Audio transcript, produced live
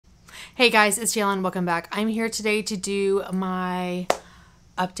Hey guys, it's Jalen. Welcome back. I'm here today to do my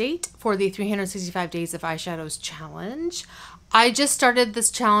update for the 365 Days of Eyeshadows challenge. I just started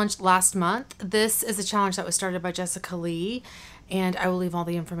this challenge last month. This is a challenge that was started by Jessica Lee, and I will leave all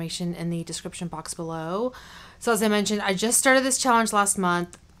the information in the description box below. So as I mentioned, I just started this challenge last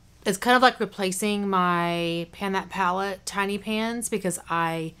month. It's kind of like replacing my Pan That Palette Tiny Pans because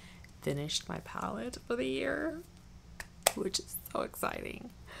I finished my palette for the year, which is so exciting.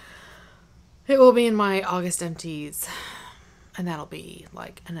 It will be in my August empties, and that'll be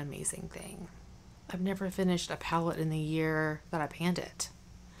like an amazing thing. I've never finished a palette in the year that I panned it.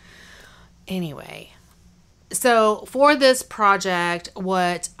 Anyway, so for this project,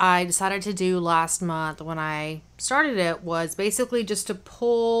 what I decided to do last month when I started it was basically just to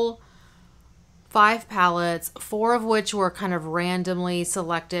pull 5 palettes, 4 of which were kind of randomly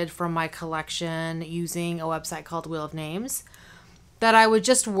selected from my collection using a website called Wheel of Names, that I would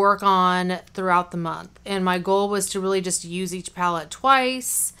just work on throughout the month. And my goal was to really just use each palette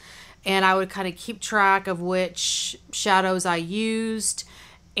twice, and I would kind of keep track of which shadows I used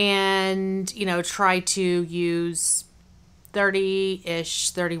and, you know, try to use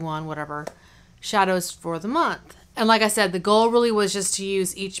 30-ish, 31, whatever, shadows for the month. And like I said, the goal really was just to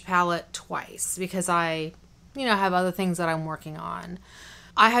use each palette twice because I, you know, have other things that I'm working on.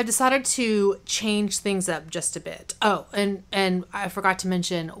 I have decided to change things up just a bit. Oh, and I forgot to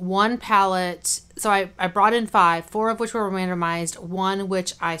mention one palette. So I brought in 5, 4 of which were randomized, 1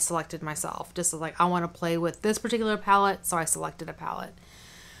 which I selected myself. Just like I want to play with this particular palette, so I selected a palette.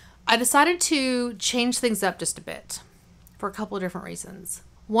 I decided to change things up just a bit for a couple of different reasons.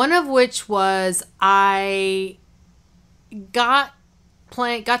 One of which was I got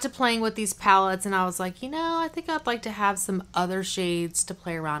to playing with these palettes, and I was like, you know, I think I'd like to have some other shades to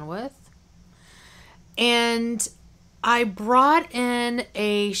play around with. And I brought in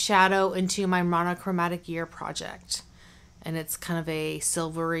a shadow into my monochromatic year project, and it's kind of a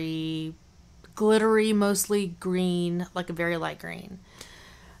silvery, glittery, mostly green, like a very light green.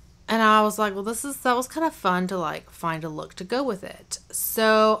 And I was like, well, that was kind of fun to like find a look to go with it.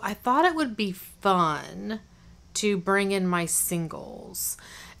 So I thought it would be fun to bring in my singles,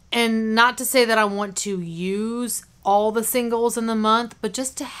 and not to say that I want to use all the singles in the month, but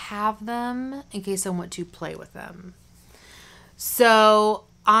just to have them in case I want to play with them. So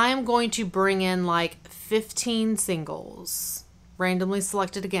I'm going to bring in like 15 singles, randomly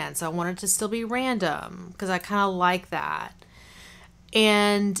selected again. So I want it to still be random because I kind of like that.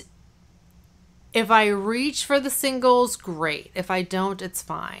 And if I reach for the singles, great. If I don't, it's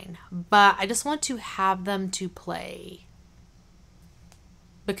fine. But I just want to have them to play,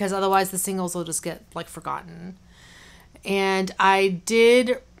 because otherwise the singles will just get like forgotten. And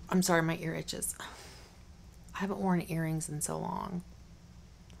I'm sorry, my ear itches. I haven't worn earrings in so long.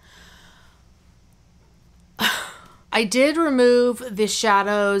 I did remove the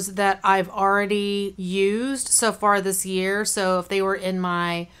shadows that I've already used so far this year. So if they were in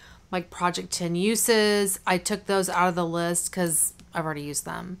my like Project 10 uses, I took those out of the list because I've already used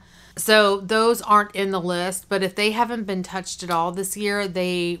them. So those aren't in the list, but if they haven't been touched at all this year,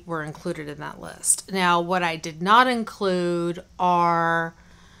 they were included in that list. Now, what I did not include are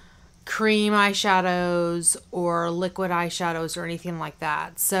cream eyeshadows or liquid eyeshadows or anything like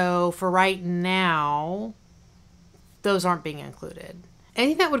that. So for right now, those aren't being included.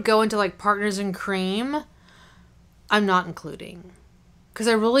 Anything that would go into like Partners in Cream, I'm not including. Because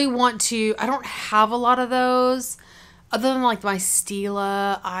I really want to, I don't have a lot of those other than like my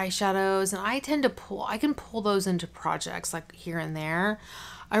Stila eyeshadows. And I can pull those into projects like here and there.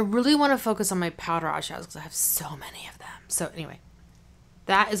 I really want to focus on my powder eyeshadows because I have so many of them. So anyway,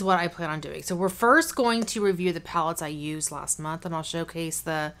 that is what I plan on doing. So we're first going to review the palettes I used last month, and I'll showcase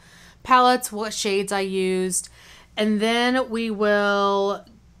the palettes, what shades I used. And then we will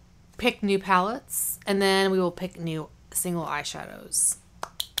pick new palettes, and then we will pick new single eyeshadows.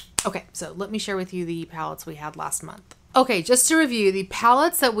 Okay, so let me share with you the palettes we had last month. Okay, just to review, the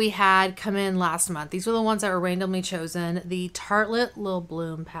palettes that we had come in last month, these were the ones that were randomly chosen. The Tarte Lil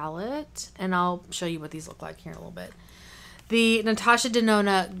Bloom palette, and I'll show you what these look like here in a little bit. The Natasha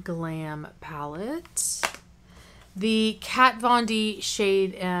Denona Glam palette. The Kat Von D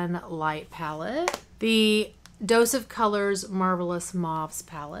Shade and Light palette. The Dose of Colors Marvelous Mauves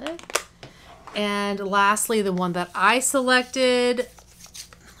palette. And lastly, the one that I selected,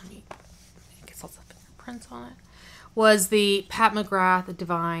 on it, was the Pat McGrath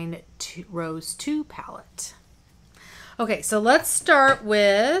Divine Rose 2 palette. Okay, so let's start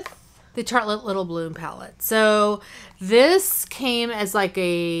with the Tarte Little Bloom palette. So this came as like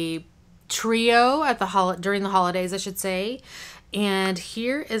a trio at during the holidays, I should say. And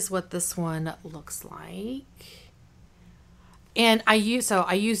here is what this one looks like. And I used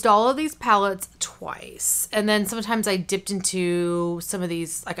all of these palettes twice. And then sometimes I dipped into some of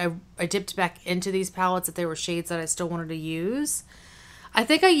these, like I dipped back into these palettes if they were shades that I still wanted to use. I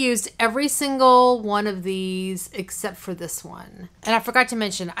think I used every single one of these except for this one. And I forgot to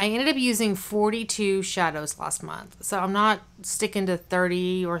mention, I ended up using 42 shadows last month. So I'm not sticking to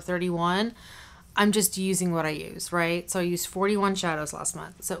 30 or 31. I'm just using what I use, right? So I used 41 shadows last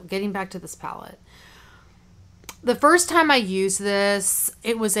month. So getting back to this palette. The first time I used this,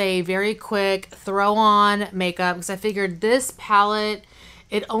 it was a very quick throw on makeup because I figured this palette,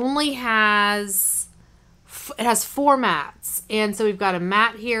 it has 4 mattes. And so we've got a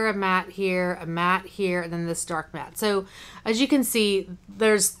matte here, a matte here, a matte here, and then this dark matte. So as you can see,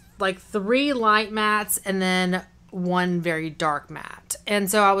 there's like 3 light mattes and then 1 very dark matte. And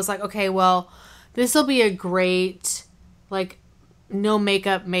so I was like, okay, well, this will be a great like no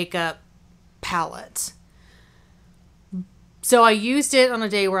makeup palette. So I used it on a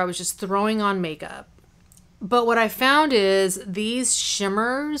day where I was just throwing on makeup. But what I found is these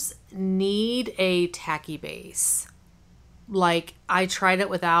shimmers need a tacky base. Like I tried it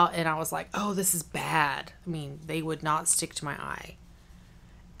without and I was like, oh, this is bad. I mean, they would not stick to my eye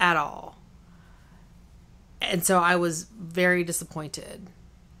at all. And so I was very disappointed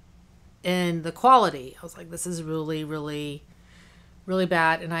in the quality. I was like, this is really, really, really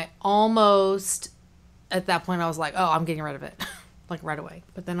bad. And I almost, at that point, I was like, oh, I'm getting rid of it. Like right away.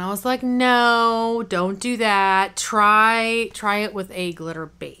 But then I was like, no, don't do that. Try it with a glitter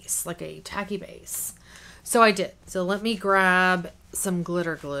base, like a tacky base. So I did. So let me grab some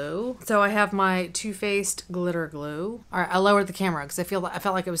glitter glue. So I have my Too Faced glitter glue. All right, I lowered the camera because I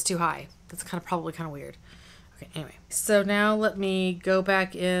felt like it was too high. That's probably kind of weird. Okay, anyway. So now let me go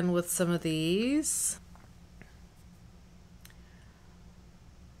back in with some of these.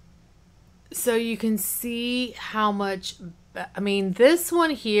 So you can see how much, I mean, this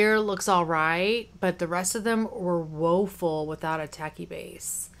one here looks all right, but the rest of them were woeful without a tacky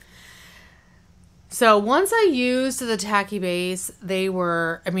base. So once I used the tacky base, it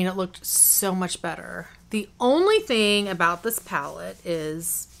looked so much better. The only thing about this palette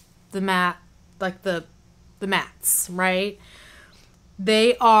is the matte, like the mattes, right?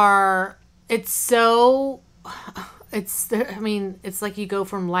 It's like you go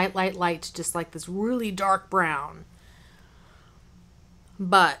from light to just like this really dark brown.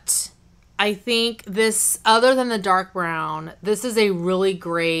 But I think this, other than the dark brown, this is a really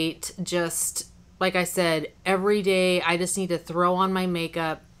great, just like I said, every day I just need to throw on my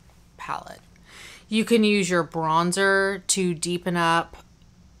makeup palette. You can use your bronzer to deepen up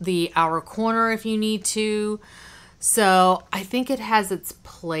the outer corner if you need to. So I think it has its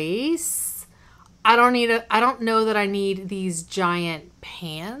place. I don't know that I need these giant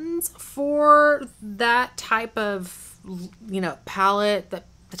pans for that type of, palette, the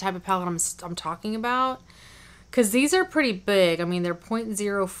type of palette I'm talking about. Because these are pretty big. I mean, they're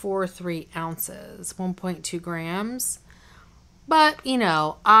 0.043 ounces, 1.2 grams. But,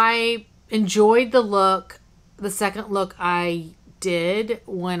 I enjoyed the look, the second look I did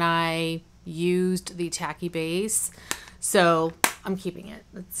when I used the tacky base. So I'm keeping it.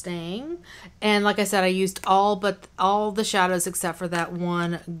 It's staying. And like I said, I used all the shadows except for that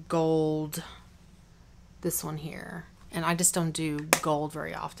one gold, this one here. And I just don't do gold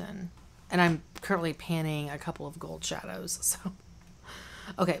very often. And I'm currently panning a couple of gold shadows. So,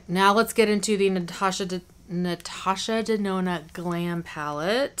 okay, now let's get into the Natasha Denona Glam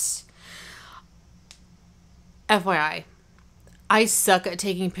Palette. FYI, I suck at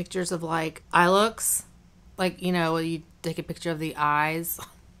taking pictures of like eye looks. Like, you take a picture of the eyes.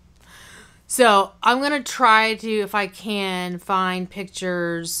 So I'm going to try to, if I can, find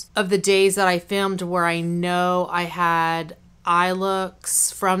pictures of the days that I filmed where I know I had eye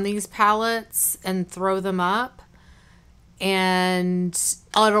looks from these palettes and throw them up. And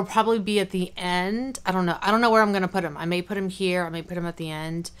it'll probably be at the end. I don't know where I'm going to put them. I may put them here. I may put them at the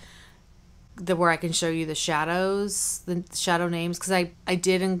end, where I can show you the shadows, the shadow names. Because I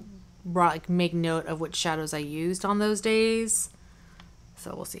did make note of which shadows I used on those days.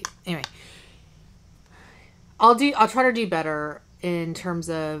 So we'll see. Anyway, I'll try to do better in terms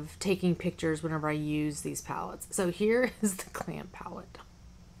of taking pictures whenever I use these palettes. So here is the Glam palette. Oh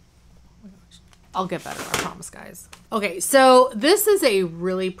my gosh. I'll get better, I promise, guys. Okay, so this is a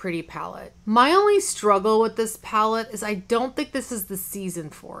really pretty palette. My only struggle with this palette is I don't think this is the season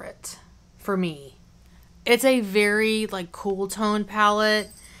for it, for me. It's a very like cool tone palette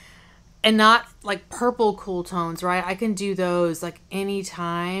and not like purple cool tones, right? I can do those like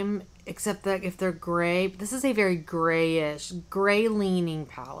anytime. except that if they're gray, this is a very grayish, gray leaning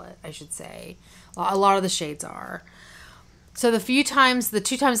palette, I should say. A lot of the shades are. So the 2 times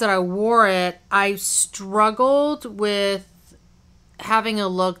that I wore it, I struggled with having a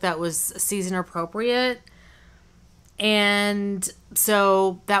look that was season appropriate. And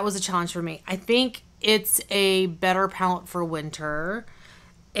so that was a challenge for me. I think it's a better palette for winter.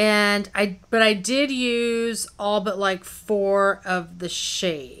 But I did use all but like 4 of the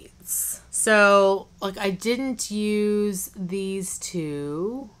shades. So like I didn't use these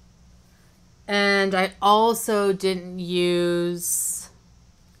 2. And I also didn't use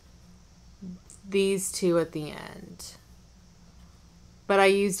these 2 at the end. But I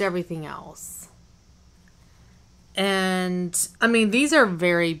used everything else. And I mean, these are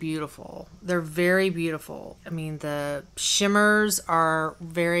very beautiful. They're very beautiful. I mean, the shimmers are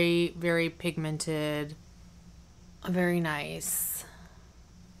very, very pigmented. Very nice.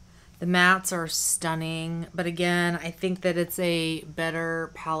 The mattes are stunning. But again, I think that it's a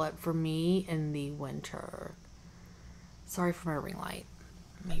better palette for me in the winter. Sorry for my ring light.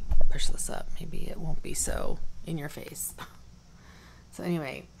 Let me push this up. Maybe it won't be so in your face. So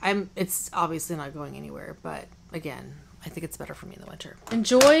anyway, it's obviously not going anywhere, but again, I think it's better for me in the winter.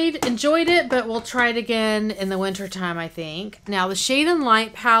 Enjoyed it, but we'll try it again in the winter time, I think. Now the Shade and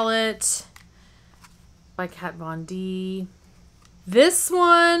Light palette by Kat Von D. This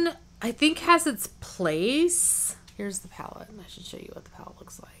one I think has its place. Here's the palette. I should show you what the palette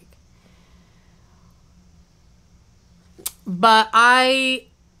looks like. But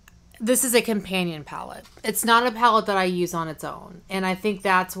this is a companion palette. It's not a palette that I use on its own. And I think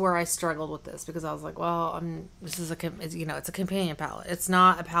that's where I struggled with this, because I was like, well, it's a companion palette. It's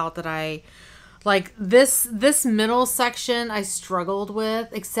not a palette that I like. This middle section I struggled with,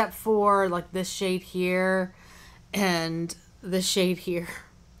 except for like this shade here and this shade here.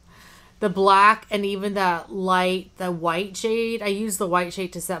 The black and even the white shade. I used the white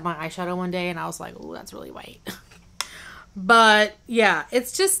shade to set my eyeshadow one day and I was like, oh, that's really white. But yeah,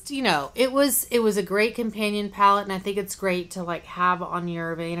 it's just, it was a great companion palette, and I think it's great to like have on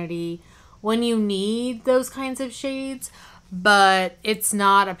your vanity when you need those kinds of shades, but it's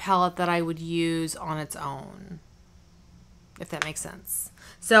not a palette that I would use on its own, if that makes sense.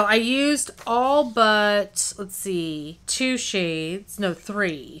 So I used all but, let's see, 2 shades, no,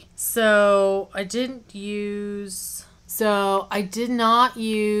 3. So I did not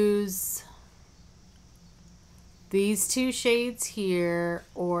use these 2 shades here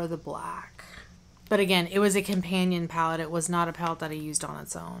or the black. But again, it was a companion palette. It was not a palette that I used on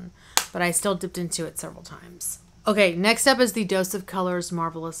its own, but I still dipped into it several times. Okay, next up is the Dose of Colors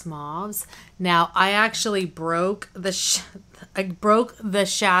Marvelous Mauves. Now, I actually broke the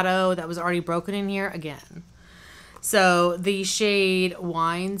shadow that was already broken in here again. So the shade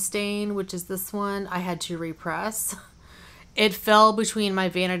Wine Stain, which is this one, I had to repress. It fell between my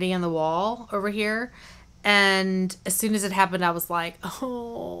vanity and the wall over here. And as soon as it happened, I was like,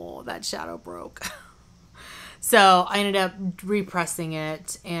 oh, that shadow broke. So I ended up repressing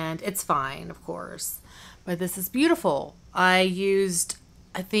it, and it's fine, of course. But this is beautiful. I used,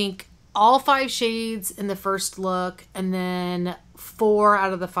 I think, all 5 shades in the first look, and then 4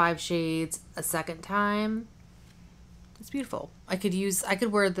 out of the 5 shades a second time. It's beautiful. I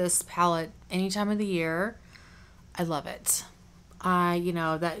could wear this palette any time of the year. I love it.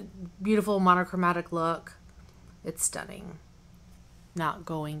 That beautiful monochromatic look. It's stunning. Not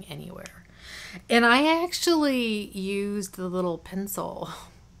going anywhere. And I actually used the little pencil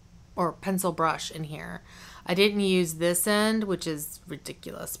or pencil brush in here. I didn't use this end, which is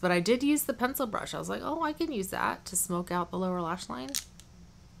ridiculous, but I did use the pencil brush. I was like, oh, I can use that to smoke out the lower lash line.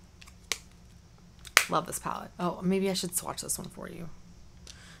 Love this palette. Oh, maybe I should swatch this one for you.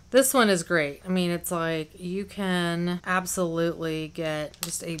 This one is great. I mean, it's like you can absolutely get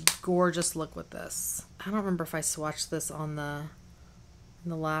just a gorgeous look with this. I don't remember if I swatched this on in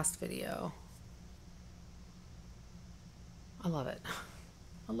the last video. I love it.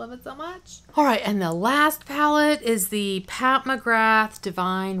 I love it so much. All right, and the last palette is the Pat McGrath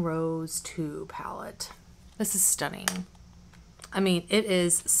Divine Rose 2 palette. This is stunning. I mean, it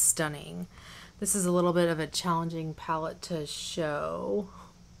is stunning. This is a little bit of a challenging palette to show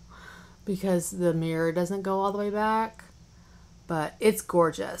because the mirror doesn't go all the way back, but it's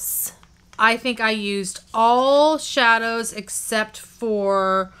gorgeous. I think I used all shadows except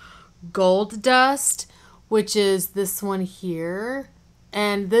for Gold Dust, which is this one here.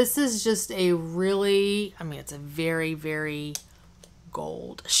 And this is just a really, it's a very, very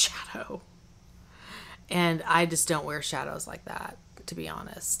gold shadow. And I just don't wear shadows like that, to be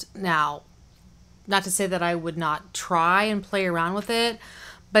honest. Now, not to say that I would not try and play around with it,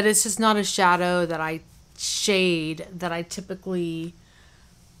 but it's just not a shadow that I shade that I typically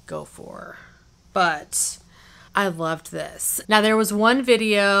go for. But I loved this. Now there was one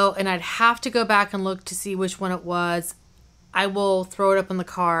video, and I'd have to go back and look to see which one it was. I will throw it up in the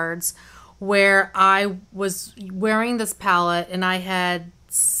cards, where I was wearing this palette and I had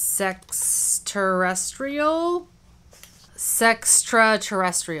Sextraterrestrial,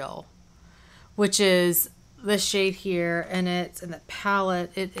 which is this shade here, and it's in the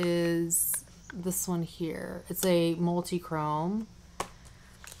palette. It is this one here. It's a multi-chrome.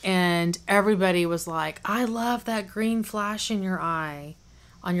 And everybody was like, I love that green flash in your eye,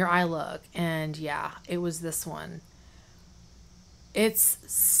 on your eye look. And yeah, it was this one. It's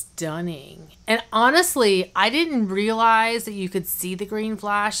stunning. And honestly, I didn't realize that you could see the green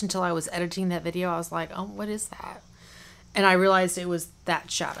flash until I was editing that video. I was like, oh, what is that? And I realized it was that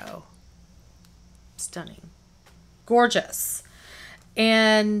shadow. Stunning. Gorgeous.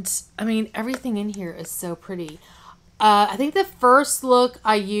 And I mean, everything in here is so pretty. I think the first look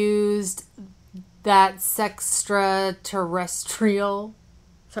I used that Sextraterrestrial,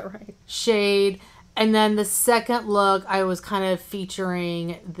 is that right? Shade. And then the second look I was kind of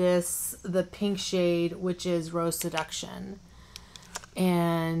featuring the pink shade, which is Rose Seduction.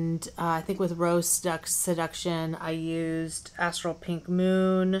 And I think with Rose Seduction I used Astral Pink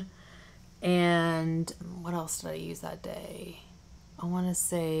Moon. And what else did I use that day? I want to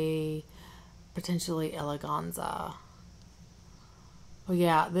say potentially Eleganza. Oh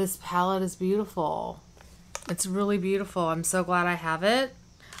yeah, this palette is beautiful. It's really beautiful. I'm so glad I have it.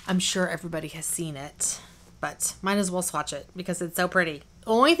 I'm sure everybody has seen it, but might as well swatch it because it's so pretty.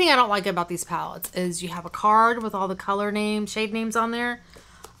 The only thing I don't like about these palettes is you have a card with all the color names, shade names on there.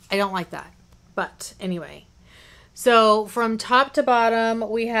 I don't like that. But anyway, so from top to bottom,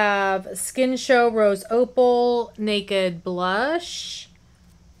 we have Skin Show Rose Opal, Naked Blush.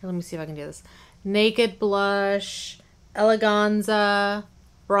 Here, let me see if I can do this. Naked Blush, Eleganza,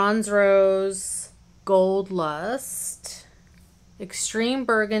 Bronze Rose, Gold Lust, Extreme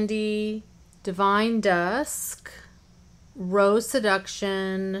Burgundy, Divine Dusk, Rose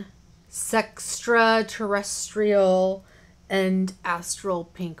Seduction, Sextraterrestrial, and Astral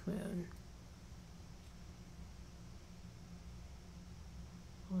Pink Moon.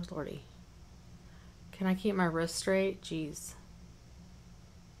 Oh, Lordy. Can I keep my wrist straight? Jeez.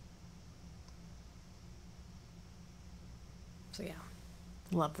 So yeah,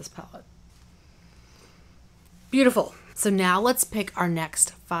 love this palette. Beautiful. So now let's pick our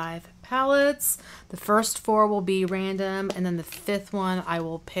next 5 palettes. The first 4 will be random, and then the 5th one I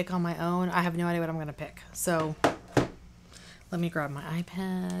will pick on my own. I have no idea what I'm going to pick. So let me grab my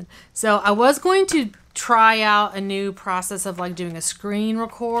iPad. So I was going to try out a new process of like doing a screen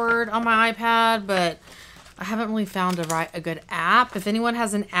record on my iPad, but I haven't really found a good app. If anyone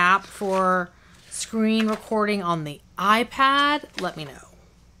has an app for screen recording on the iPad, let me know.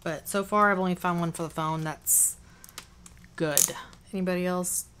 But so far I've only found one for the phone that's good. Anybody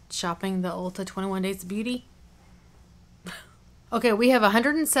else shopping the Ulta 21 Days of Beauty? Okay, we have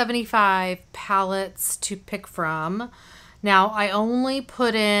 175 palettes to pick from. Now, I only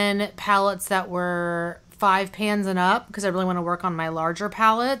put in palettes that were 5 pans and up because I really want to work on my larger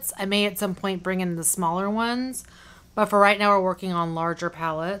palettes. I may at some point bring in the smaller ones, but for right now we're working on larger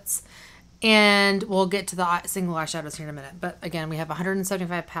palettes. And we'll get to the single eyeshadows here in a minute. But again, we have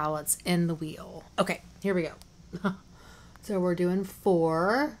 175 palettes in the wheel. Okay, here we go. So we're doing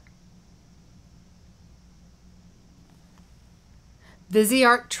 4.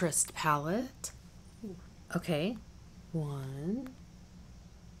 Viseart Trist palette. Okay, 1.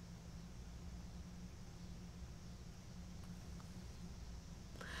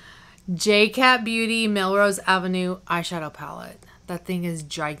 J-Cat Beauty Melrose Avenue eyeshadow palette. That thing is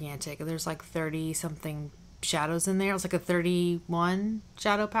gigantic. There's like 30 something shadows in there. It's like a 31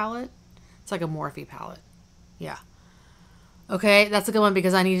 shadow palette. It's like a Morphe palette. Yeah. Okay, that's a good one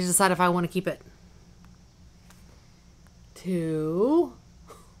because I need to decide if I want to keep it. 2.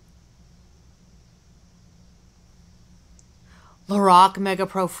 Lorac Mega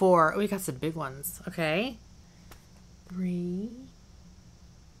Pro 4. Oh, we got some big ones. Okay. 3.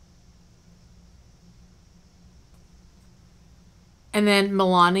 And then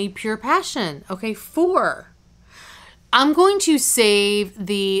Milani Pure Passion. Okay, 4. I'm going to save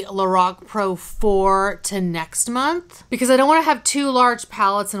the Lorac Pro 4 to next month because I don't want to have 2 large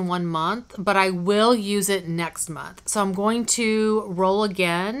palettes in 1 month, but I will use it next month. So I'm going to roll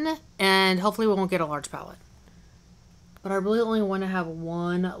again and hopefully we won't get a large palette. But I really only want to have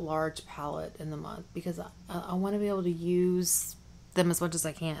 1 large palette in the month because I want to be able to use them as much as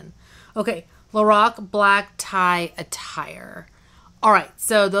I can. Okay, Lorac Black Tie Attire. All right,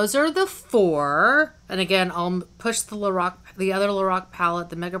 so those are the 4. And again, I'll push the the other Lorac palette,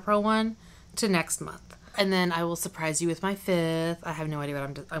 the Mega Pro one, to next month. And then I will surprise you with my 5th. I have no idea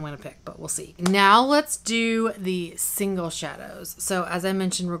what I'm going to pick, but we'll see. Now let's do the single shadows. So as I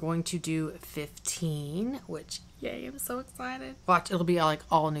mentioned, we're going to do 15, which, yay, I'm so excited. Watch, it'll be like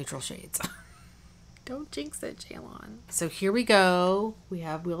all neutral shades. Don't jinx it, Jaylon. So here we go. We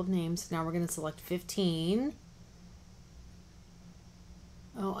have Wheel of Names. Now we're going to select 15.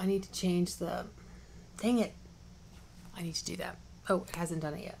 Oh, I need to change the... Dang it. I need to do that. Oh, it hasn't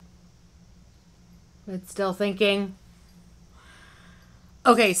done it yet. It's still thinking.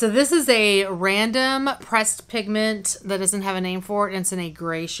 Okay, so this is a random pressed pigment that doesn't have a name for it, and it's in a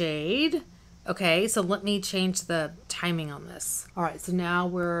gray shade. Okay, so let me change the timing on this. All right, so now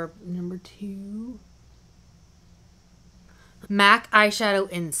we're number 2. MAC eyeshadow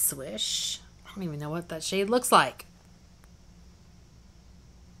in Swish. I don't even know what that shade looks like.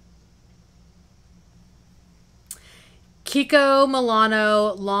 Kiko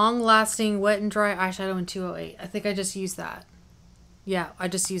Milano Long Lasting Wet and Dry Eyeshadow in 208. I think I just used that. Yeah, I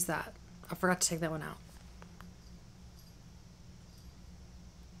just used that. I forgot to take that one out.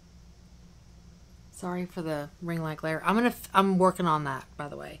 Sorry for the ring light glare. I'm working on that, by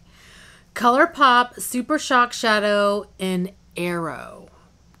the way. Colourpop Super Shock Shadow in Arrow.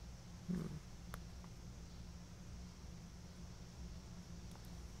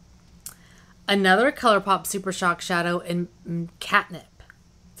 Another Colourpop Super Shock Shadow in Catnip.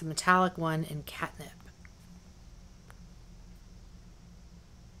 It's a metallic one in Catnip.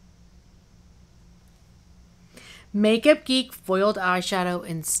 Makeup Geek Foiled Eyeshadow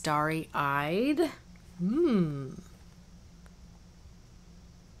in Starry Eyed.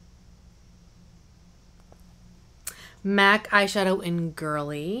 MAC eyeshadow in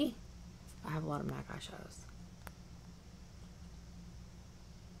Girly. I have a lot of MAC eyeshadows.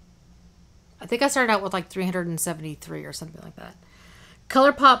 I think I started out with like 373 or something like that.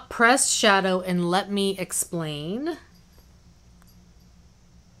 Colourpop Pressed Shadow in Let Me Explain.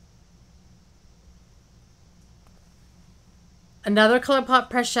 Another Colourpop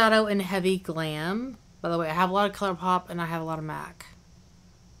Pressed Shadow in Heavy Glam. By the way, I have a lot of Colourpop and I have a lot of MAC.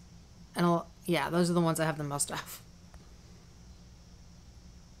 And yeah, those are the ones I have the most of.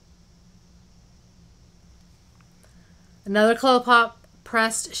 Another Colourpop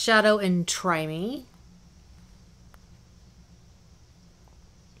Pressed Shadow in Try Me.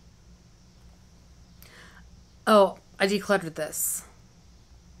 Oh, I decluttered this.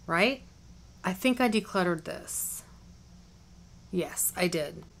 Right? I think I decluttered this. Yes, I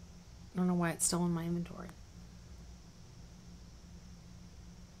did. I don't know why it's still in my inventory.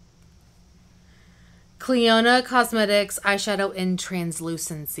 Cleona Cosmetics Eyeshadow in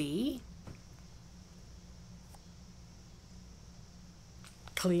Translucency.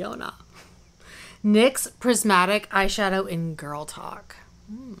 Cleona. NYX Prismatic Eyeshadow in Girl Talk.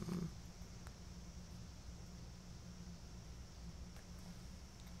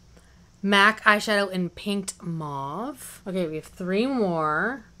 MAC eyeshadow in Pinked Mauve. Okay, we have 3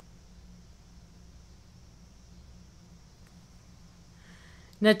 more.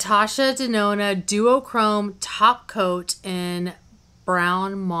 Natasha Denona Duochrome Top Coat in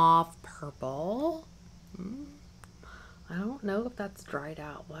Brown Mauve Purple. I don't know if that's dried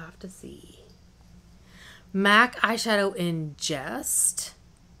out. We'll have to see. MAC eyeshadow in Jest.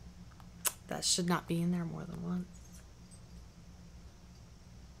 That should not be in there more than once.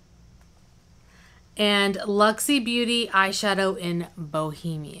 And Luxie Beauty eyeshadow in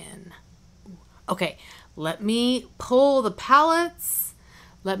Bohemian. Okay, let me pull the palettes.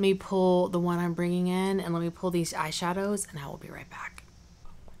 Let me pull the one I'm bringing in, and let me pull these eyeshadows, and I will be right back. Oh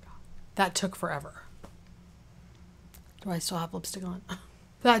my God. That took forever. Do I still have lipstick on?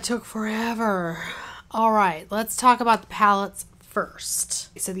 That took forever. All right, let's talk about the palettes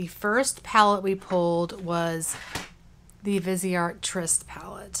first. So the first palette we pulled was the Viseart Trist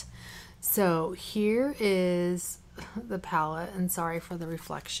palette. So here is the palette, and sorry for the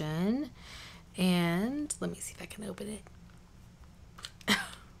reflection. And let me see if I can open it.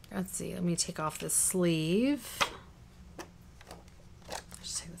 Let's see, let me take off this sleeve.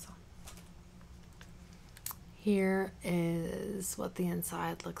 Just take this off. Here is what the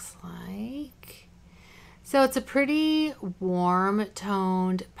inside looks like. So it's a pretty warm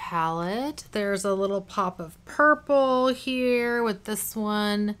toned palette. There's a little pop of purple here with this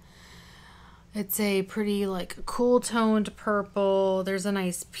one. It's a pretty like cool toned purple. There's a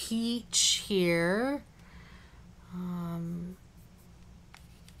nice peach here.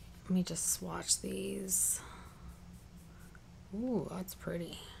 Let me just swatch these. Ooh, that's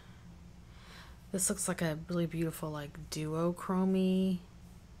pretty. This looks like a really beautiful like duochrome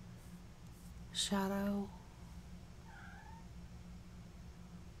shadow.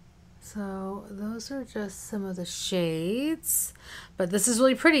 So those are just some of the shades, but this is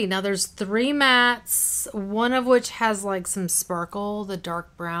really pretty. Now there's 3 mattes, one of which has like some sparkle. The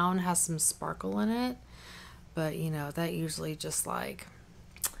dark brown has some sparkle in it, but you know, that usually just like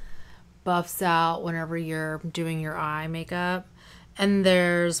buffs out whenever you're doing your eye makeup. And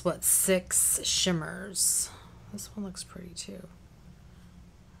there's what, 6 shimmers. This one looks pretty too.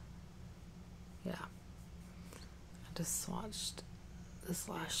 Yeah. I just swatched this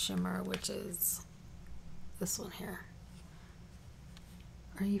last shimmer, which is this one here.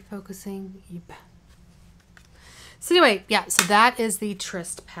 Are you focusing? You bet. So anyway, yeah, so that is the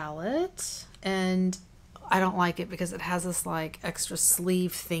Trist palette, and I don't like it because it has this like extra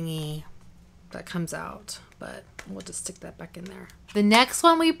sleeve thingy that comes out, but we'll just stick that back in there. The next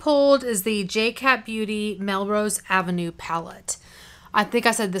one we pulled is the J-Cat Beauty Melrose Avenue palette. I think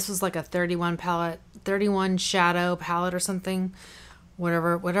I said this was like a 31 palette, 31 shadow palette or something.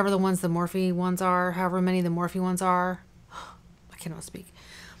 Whatever the ones the Morphe ones are, however many the Morphe ones are. I cannot speak.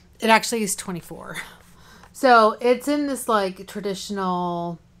 It actually is 24. So it's in this like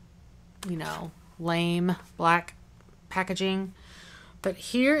traditional, you know, lame black packaging. But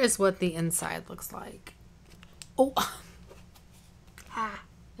here is what the inside looks like. Oh,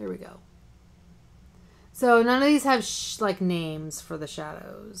 there we go. So none of these have like names for the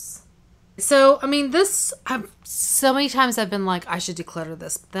shadows. So, I mean, this, so many times I've been like, I should declutter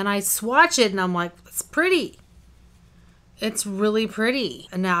this. But then I swatch it and I'm like, it's pretty. It's really pretty.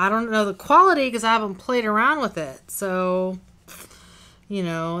 And now I don't know the quality because I haven't played around with it. So, you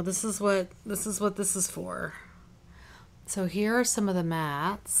know, this is what this is for. So here are some of the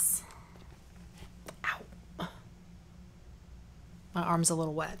mattes. Ow. My arm's a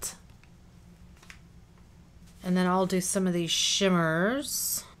little wet. And then I'll do some of these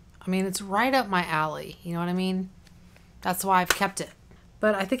shimmers. I mean, it's right up my alley. You know what I mean? That's why I've kept it.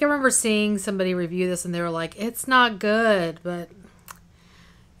 But I think I remember seeing somebody review this and they were like, it's not good. But,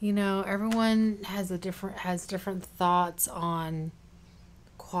 you know, everyone has different thoughts on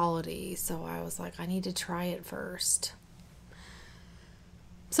quality. So I was like, I need to try it first.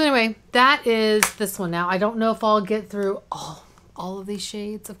 So anyway, that is this one. Now, I don't know if I'll get through all of these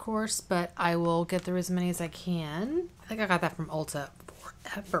shades, of course, but I will get through as many as I can. I think I got that from Ulta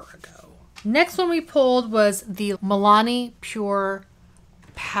forever ago. Next one we pulled was the Milani Pure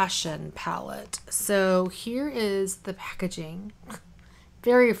Passion palette. So here is the packaging.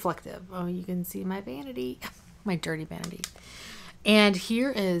 Very reflective. Oh, you can see my vanity, my dirty vanity. And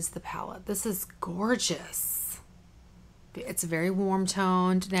here is the palette. This is gorgeous. It's very warm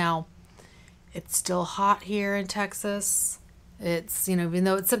toned. Now, it's still hot here in Texas. It's, you know, even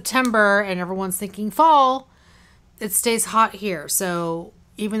though it's September and everyone's thinking fall, it stays hot here. So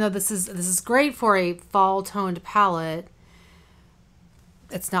even though this is great for a fall toned palette,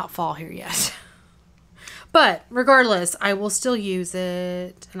 it's not fall here yet. But regardless, I will still use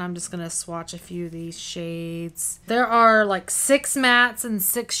it. And I'm just going to swatch a few of these shades. There are like 6 mattes and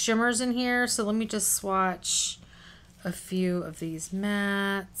 6 shimmers in here. So let me just swatch a few of these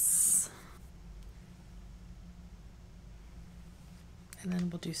mattes. And then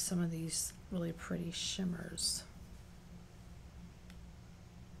we'll do some of these really pretty shimmers.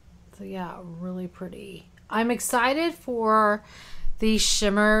 So yeah, really pretty. I'm excited for these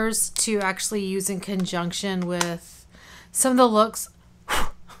shimmers to actually use in conjunction with some of the looks.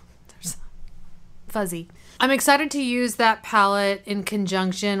 There's fuzzy. I'm excited to use that palette in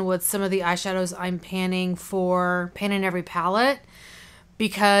conjunction with some of the eyeshadows I'm panning for Pan in Every palette,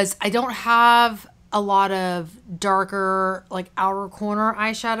 because I don't have a lot of darker, like outer corner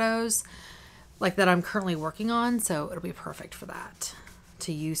eyeshadows like that I'm currently working on. So it'll be perfect for that,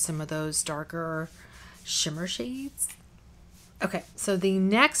 to use some of those darker shimmer shades. Okay, so the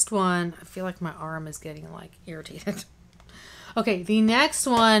next one, I feel like my arm is getting like irritated. Okay, the next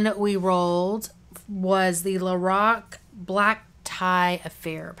one we rolled was the Lorac Black Tie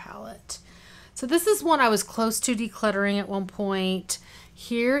Affair palette. So this is one I was close to decluttering at one point.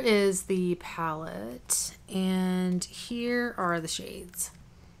 Here is the palette, and here are the shades.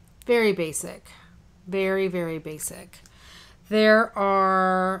 Very basic. Very, very basic. There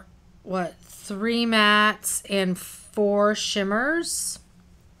are, what, 3 mattes and 4 shimmers.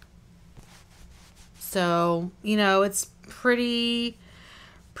 So, you know, it's pretty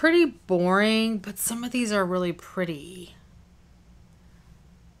boring, but some of these are really pretty.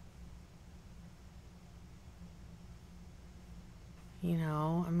 You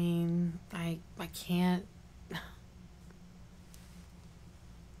know, I mean, I can't.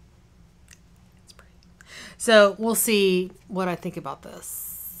 So we'll see what I think about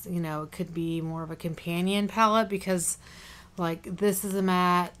this. You know, it could be more of a companion palette because like this is a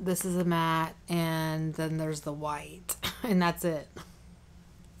matte, this is a matte, and then there's the white and that's it.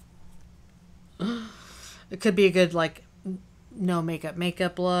 It could be a good like no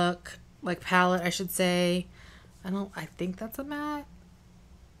makeup look, like palette I should say. I think that's a matte.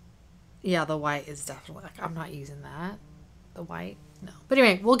 Yeah, the white is definitely like, I'm not using that. The white, no. But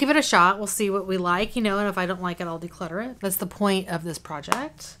anyway, we'll give it a shot. We'll see what we like, you know, and if I don't like it, I'll declutter it. That's the point of this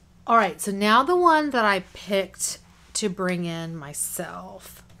project. All right, so now the one that I picked to bring in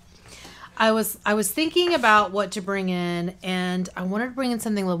myself. I was thinking about what to bring in, and I wanted to bring in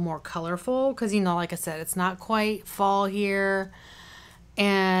something a little more colorful because, you know, like I said, it's not quite fall here.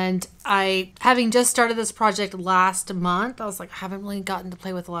 And having just started this project last month, I was like, I haven't really gotten to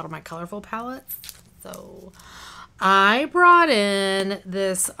play with a lot of my colorful palettes. So I brought in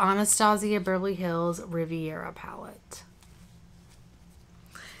this Anastasia Beverly Hills Riviera palette.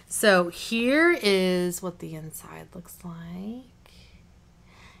 So here is what the inside looks like.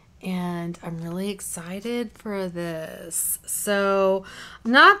 And I'm really excited for this. So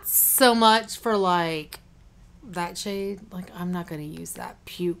not so much for like that shade. Like I'm not going to use that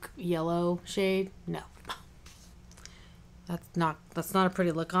puke yellow shade. No. That's not a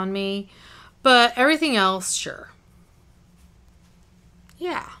pretty look on me. But everything else, sure.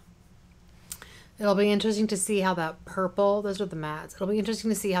 Yeah. It'll be interesting to see how that purple, those are the mattes. It'll be interesting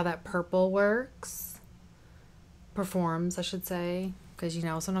to see how that purple performs, I should say. Because, you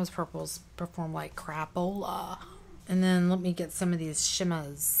know, sometimes purples perform like crapola. And then let me get some of these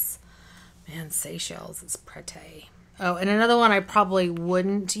shimmers. Man, Seychelles is pretty. Oh, and another one I probably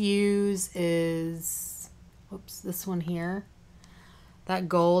wouldn't use is, whoops, this one here. That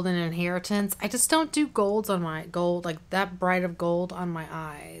gold and inheritance. I just don't do golds on my gold, like that bright of gold on my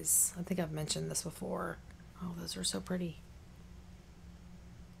eyes. I think I've mentioned this before. Oh, those are so pretty.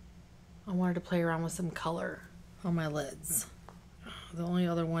 I wanted to play around with some color on my lids. The only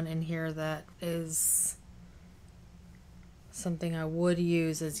other one in here that is something I would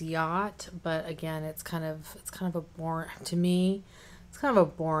use is Yacht, but again, it's kind of a boring, to me, it's kind of a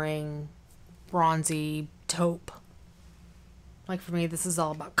boring bronzy taupe. Like for me, this is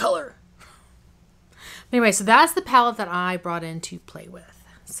all about color. Anyway, so that's the palette that I brought in to play with.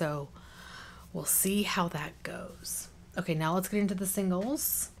 So we'll see how that goes. Okay, now let's get into the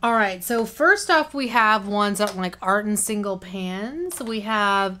singles. All right, so first off, we have ones that like art and single pans. We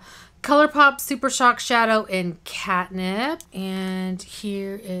have Colorpop Super Shock Shadow in Catnip. And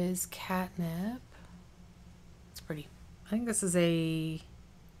here is Catnip. It's pretty. I think this is a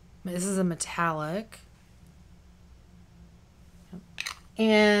metallic.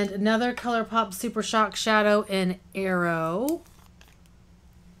 And another Colorpop Super Shock Shadow in Arrow.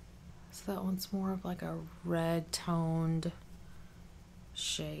 So that one's more of like a red toned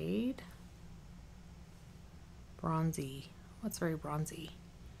shade. Bronzy. Oh, it's very bronzy.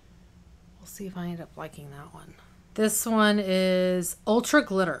 We'll see if I end up liking that one. This one is Ultra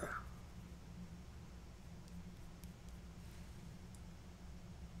Glitter.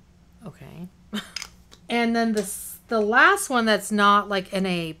 Okay. And then the last one that's not like in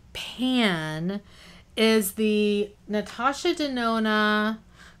a pan is the Natasha Denona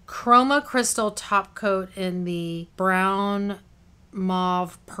Chroma Crystal Top Coat in the brown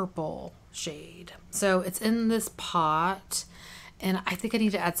mauve purple shade. So it's in this pot, and I think I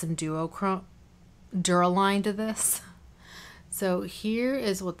need to add some Duraline to this. So here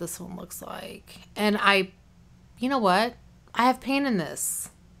is what this one looks like. And you know what? I have pan in this.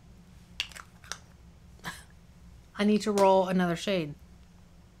 I need to roll another shade.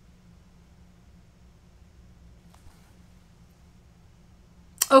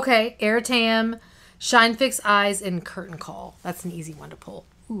 Okay, Aritaen Shine Fix Eyes in Curtain Call. That's an easy one to pull.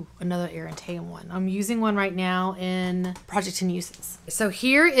 Ooh, another Aritaen one. I'm using one right now in Project 10 Uses. So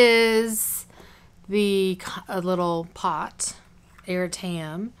here is the little pot,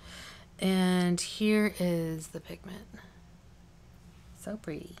 Aritaen, and here is the pigment. So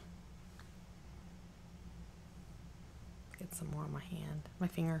pretty. Get some more on my hand, my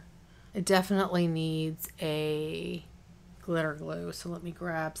finger. It definitely needs a glitter glue, so let me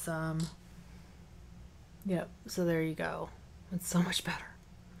grab some. Yep, so there you go. It's so much better.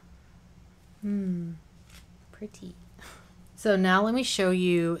 Pretty. So now let me show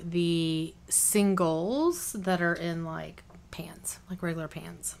you the singles that are in like pans, like regular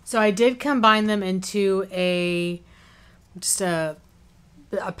pans. So I did combine them into just a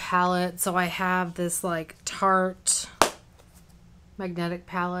palette. So I have this like Tarte magnetic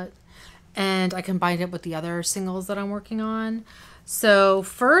palette, and I combined it with the other singles that I'm working on. So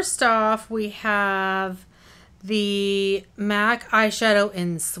first off, we have the MAC eyeshadow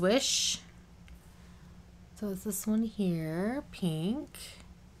in Swish. So it's this one here, pink.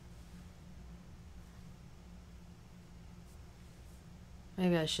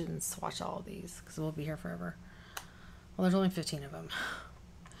 Maybe I shouldn't swatch all of these because we'll be here forever. Well, there's only 15 of them.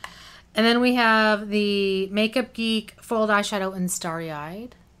 And then we have the Makeup Geek foiled eyeshadow in Starry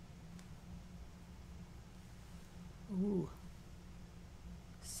Eyed. Ooh.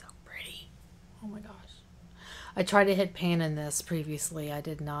 So pretty. Oh my gosh. I tried to hit pan in this previously. I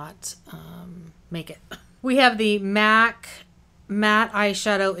did not make it. We have the MAC matte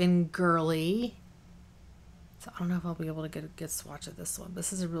eyeshadow in Girly. So I don't know if I'll be able to get a good swatch of this one.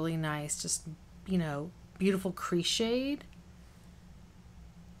 This is a really nice, just, you know, beautiful crease shade.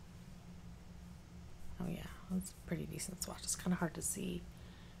 Oh yeah, that's a pretty decent swatch. It's kind of hard to see.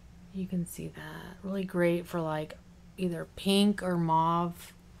 You can see that. Really great for like either pink or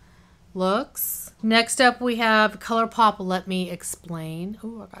mauve looks. Next up we have Colorpop Let Me Explain.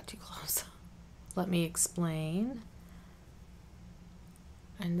 Oh, I got too close. Let Me Explain.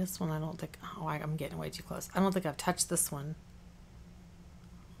 And this one I don't think, oh, I'm getting way too close. I don't think I've touched this one.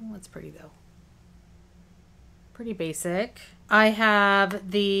 Oh, it's pretty though. Pretty basic. I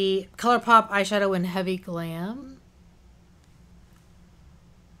have the Colorpop eyeshadow in Heavy Glam.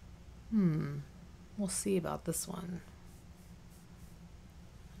 We'll see about this one.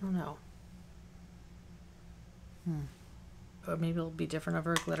 I don't know. Or maybe it'll be different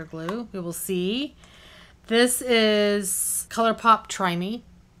over glitter glue. We will see. This is Colorpop Try Me.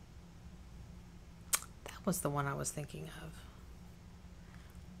 That was the one I was thinking of.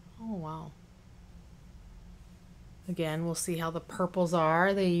 Oh, wow. Again, we'll see how the purples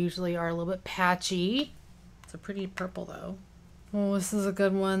are. They usually are a little bit patchy. It's a pretty purple, though. Oh, this is a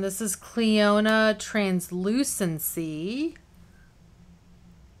good one. This is Cleona Translucency.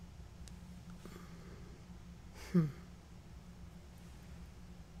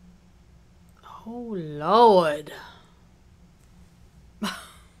 Oh, Lord.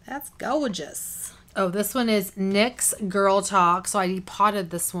 That's gorgeous. Oh, this one is NYX Girl Talk. So I depotted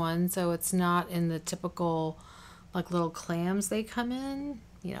this one, so it's not in the typical, like, little clams they come in,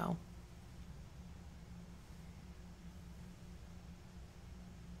 you know.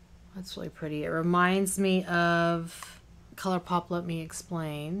 That's really pretty. It reminds me of Colorpop Let Me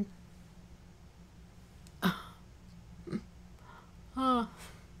Explain. Oh.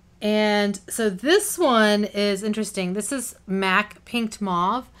 And so this one is interesting. This is MAC Pinked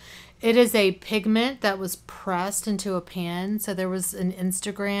Mauve. It is a pigment that was pressed into a pan. So there was an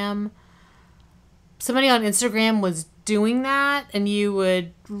Instagram, somebody on Instagram was doing that, and you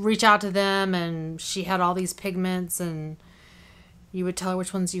would reach out to them and she had all these pigments and you would tell her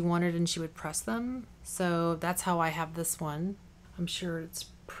which ones you wanted and she would press them. So that's how I have this one. I'm sure it's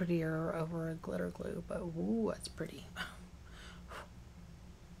prettier over a glitter glue, but ooh, that's pretty.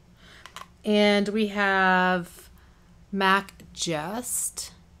 And we have MAC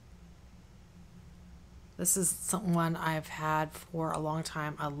Just. This is someone I've had for a long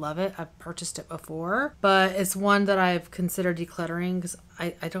time. I love it. I've purchased it before, but it's one that I've considered decluttering because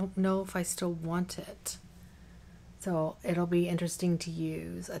I don't know if I still want it. So it'll be interesting to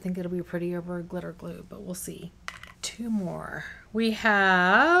use. I think it'll be pretty over a glitter glue, but we'll see. Two more. We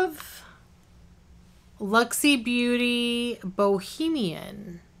have Luxie Beauty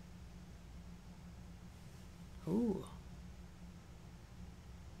Bohemian. Ooh.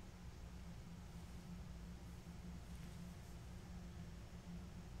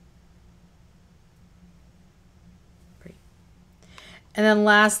 Pretty. And then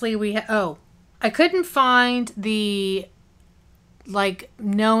lastly we have, oh, I couldn't find the like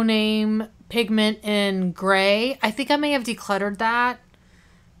no name pigment in gray. I think I may have decluttered that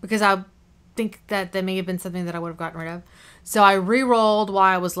because I think that may have been something that I would have gotten rid of. So I re-rolled while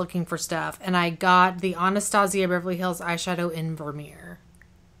I was looking for stuff, and I got the Anastasia Beverly Hills eyeshadow in Vermeer.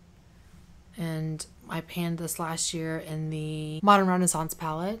 And I panned this last year in the Modern Renaissance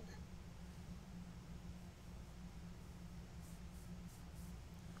palette.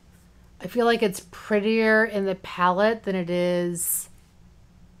 I feel like it's prettier in the palette than it is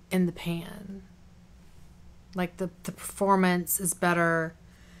in the pan. Like the performance is better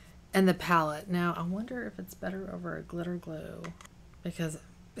in the palette. Now, I wonder if it's better over a glitter glue because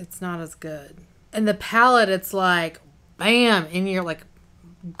it's not as good. In the palette, it's like, bam, and you're like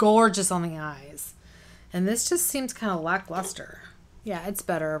gorgeous on the eyes. And this just seems kind of lackluster. Yeah, it's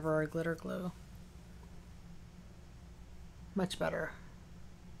better over a glitter glue. Much better.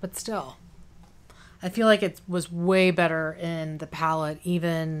 But still, I feel like it was way better in the palette,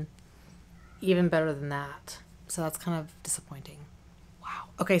 even better than that. So that's kind of disappointing. Wow.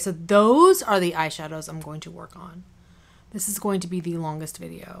 Okay, so those are the eyeshadows I'm going to work on. This is going to be the longest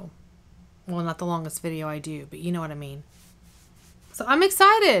video. Well, not the longest video I do, but you know what I mean. So I'm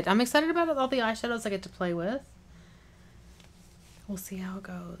excited. I'm excited about all the eyeshadows I get to play with. We'll see how it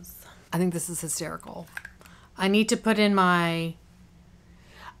goes. I think this is hysterical. I need to put in my...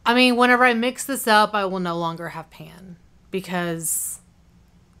 I mean, whenever I mix this up, I will no longer have pan because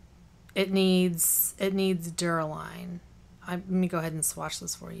it needs Duraline. Let me go ahead and swatch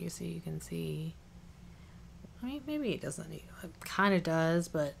this for you so you can see. I mean, maybe it doesn't need... It kind of does,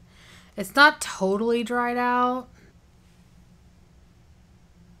 but it's not totally dried out.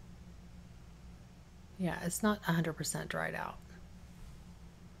 Yeah, it's not 100% dried out.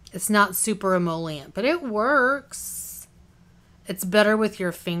 It's not super emollient, but it works. It's better with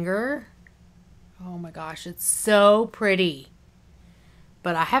your finger. Oh my gosh, it's so pretty.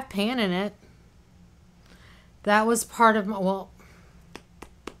 But I have pan in it. That was part of my, well,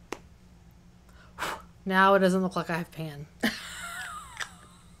 now it doesn't look like I have pan.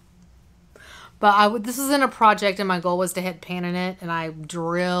 But this was in a project and my goal was to hit pan in it, and I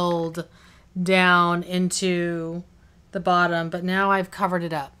drilled down into the bottom, but now I've covered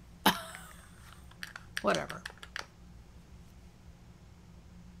it up. Whatever.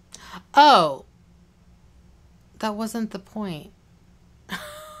 Oh, that wasn't the point.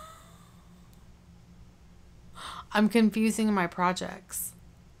 I'm confusing my projects.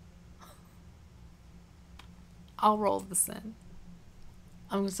 I'll roll this in.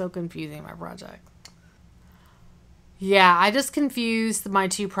 I'm so confusing my project. Yeah, I just confused my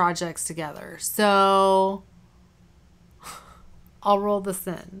two projects together. So I'll roll this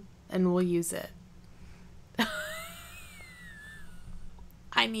in and we'll use it.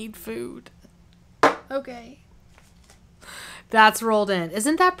 I need food. Okay. That's rolled in.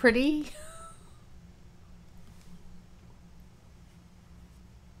 Isn't that pretty?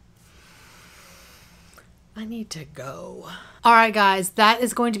 I need to go. All right, guys, that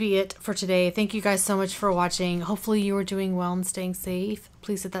is going to be it for today. Thank you guys so much for watching. Hopefully you are doing well and staying safe.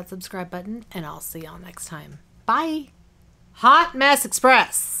 Please hit that subscribe button, and I'll see y'all next time. Bye. Hot Mess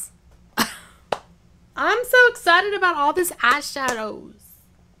Express. I'm so excited about all this eyeshadows.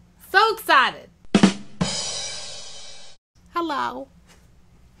 So excited. Hello.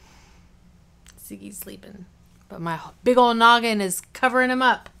 Ziggy's sleeping, but my big old noggin is covering him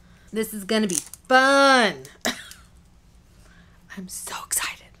up. This is gonna be fun. I'm so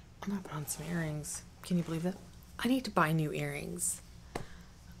excited. I'm gonna put on some earrings. Can you believe it? I need to buy new earrings.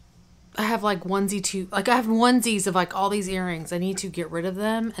 I have like I have onesies of like all these earrings. I need to get rid of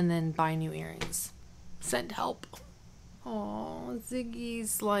them and then buy new earrings. Send help. Oh,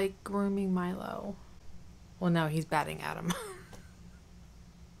 Ziggy's like grooming Milo. Well, no, he's batting at him.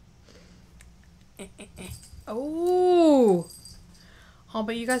 Oh. Oh,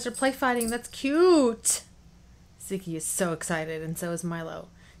 but you guys are play fighting. That's cute. Ziggy is so excited, and so is Milo.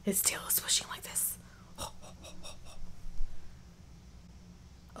 His tail is swishing like this.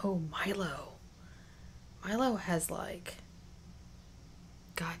 Oh, Milo. Milo has, like,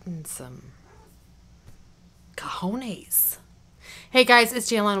 gotten some cojones. Hey, guys, it's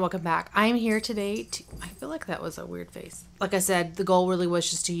Jalen. Welcome back. I'm here today to... I feel like that was a weird face. Like I said, the goal really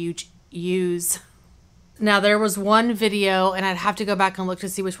was just to use... Now, there was one video, and I'd have to go back and look to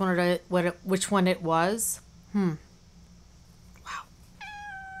see which one it was. Wow.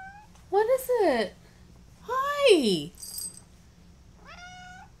 What is it? Hi.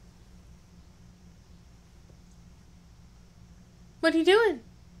 What are you doing?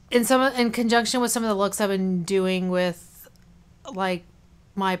 In conjunction with some of the looks I've been doing with, like,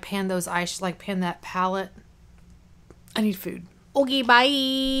 my pan that palette. I need food. Okay,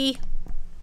 bye.